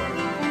sure you are.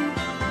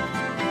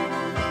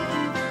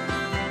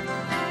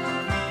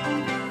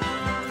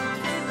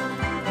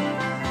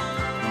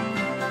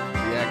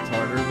 React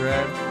harder,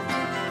 Brad.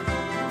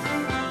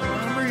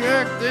 I'm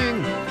reacting.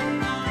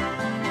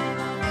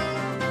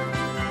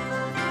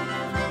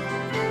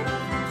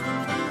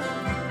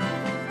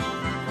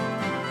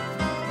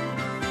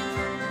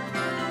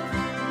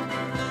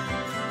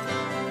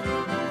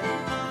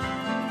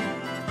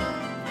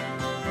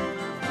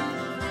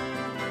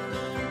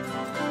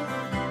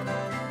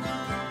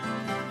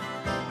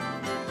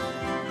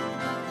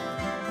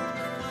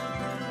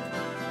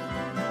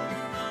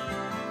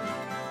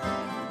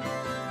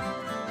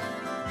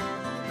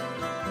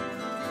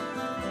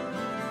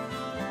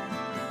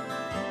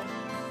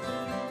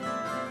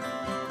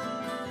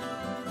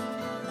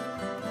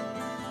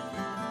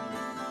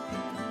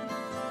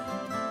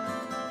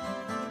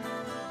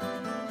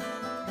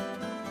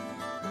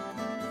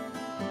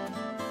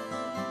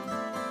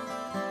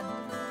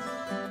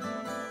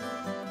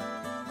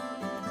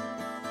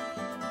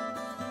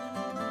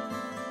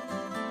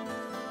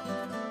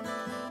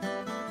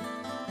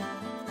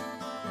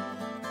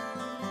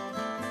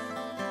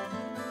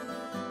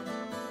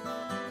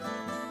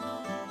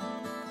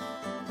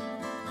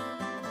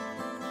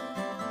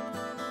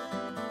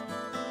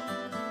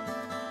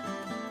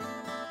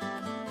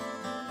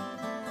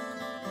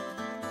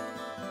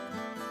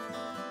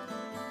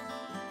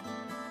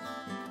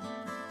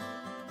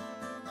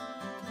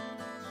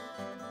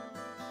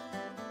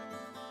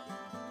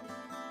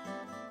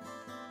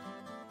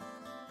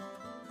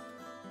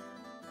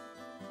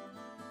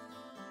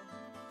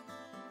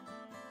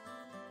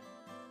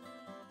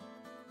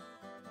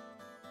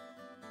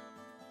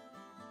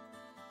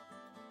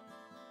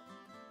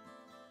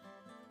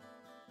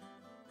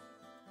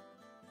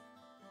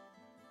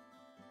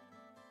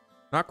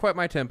 Not quite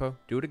my tempo.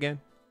 Do it again.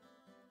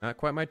 Not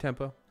quite my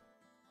tempo.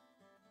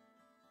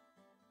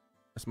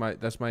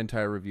 That's my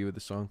entire review of the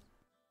song.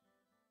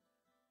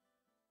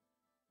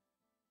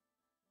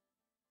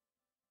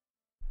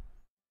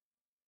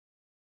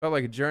 Felt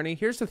like a journey.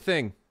 Here's the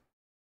thing.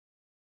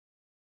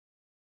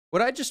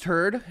 What I just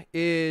heard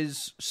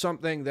is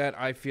something that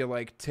I feel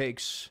like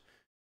takes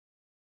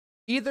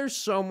either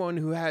someone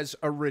who has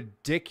a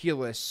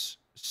ridiculous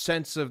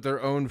sense of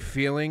their own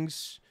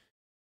feelings,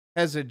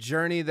 has a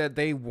journey that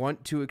they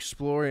want to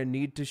explore and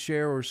need to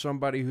share, or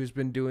somebody who's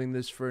been doing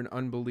this for an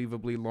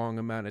unbelievably long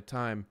amount of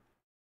time.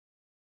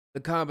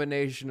 The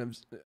combination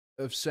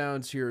of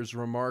sounds here is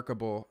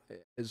remarkable.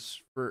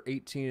 As for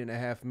 18 and a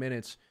half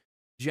minutes,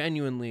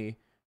 genuinely,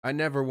 I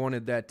never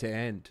wanted that to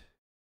end.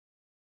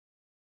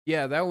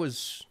 Yeah, that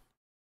was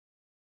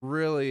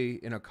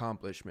really an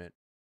accomplishment.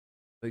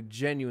 Like,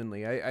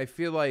 genuinely. I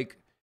feel like,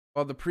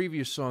 while the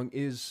previous song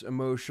is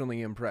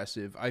emotionally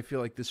impressive, I feel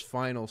like this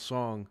final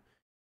song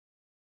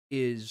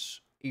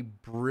is a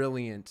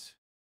brilliant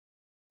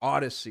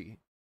odyssey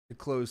to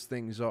close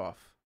things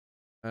off.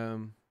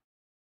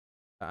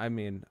 I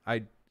mean,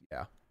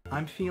 yeah.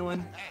 I'm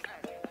feeling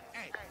attacked.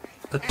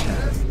 Cause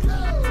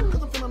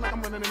I'm feeling like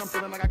I'm winning and I'm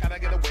feeling like I gotta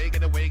get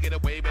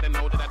away, better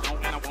know that I don't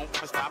and I won't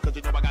ever stop, cause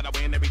you know I gotta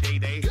win every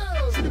day.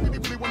 See,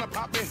 really wanna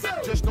pop me,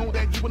 just know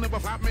that you will never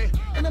pop me,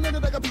 and I know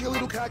that I gotta be a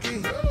little cocky,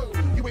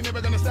 you ain't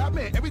never gonna stop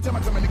me, every time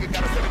I come a nigga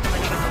gotta set it, I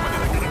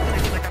gotta come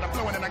and I gotta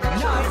flow and I gotta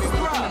show it,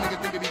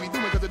 niggas think that he be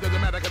doing cause it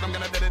doesn't matter, cause I'm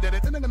gonna did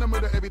it, and I'm gonna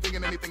murder everything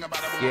and anything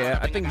about it. Yeah,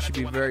 I think you should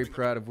be very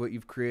proud of what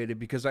you've created,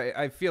 because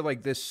I feel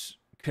like this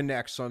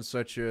connects on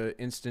such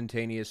a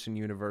instantaneous and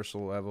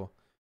universal level.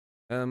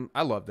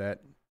 I love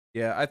that.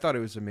 Yeah, I thought it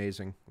was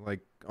amazing. Like,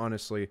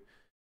 honestly.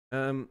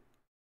 As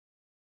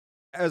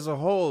a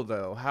whole,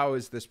 though, how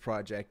is this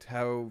project?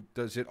 How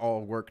does it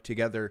all work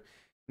together?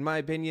 In my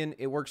opinion,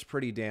 it works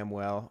pretty damn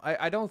well.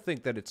 I don't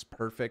think that it's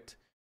perfect.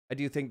 I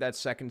do think that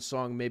second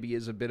song maybe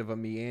is a bit of a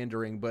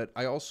meandering, but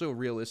I also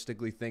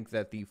realistically think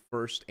that the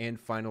first and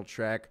final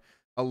track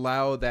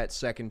allow that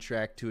second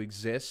track to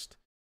exist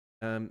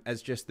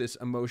as just this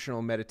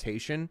emotional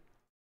meditation.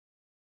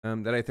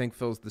 That I think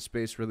fills the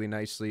space really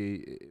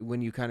nicely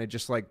when you kind of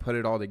just like put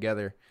it all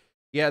together.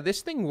 Yeah,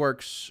 this thing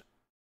works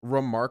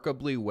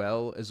remarkably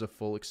well as a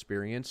full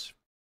experience.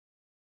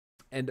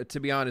 And to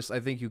be honest, I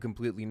think you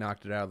completely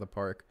knocked it out of the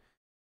park.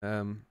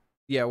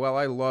 Yeah, well,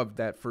 I loved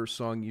that first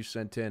song you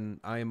sent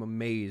in. I am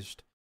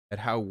amazed at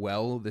how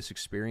well this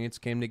experience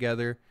came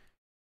together.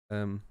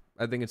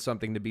 I think it's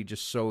something to be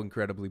just so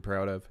incredibly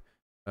proud of.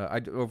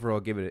 I'd overall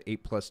give it an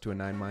 8+ to a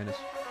 9-.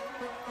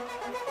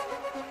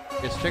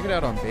 Yes, check it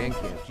out on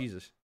Bandcamp.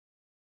 Jesus.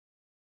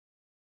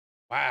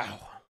 Wow.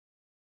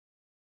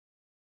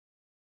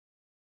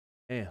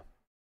 Damn.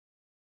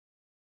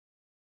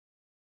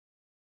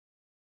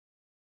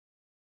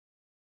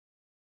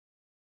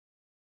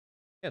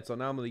 Yeah, it's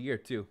on Album of the Year,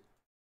 too.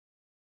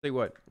 Tell you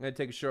what, I'm going to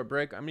take a short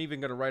break. I'm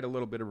even going to write a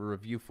little bit of a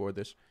review for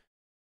this.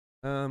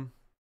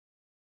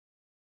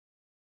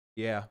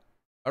 Yeah.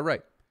 All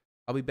right.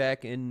 I'll be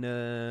back in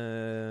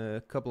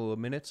a couple of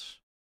minutes.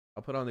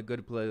 I'll put on the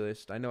good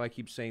playlist. I know I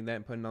keep saying that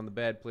and putting on the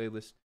bad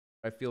playlist.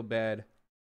 I feel bad.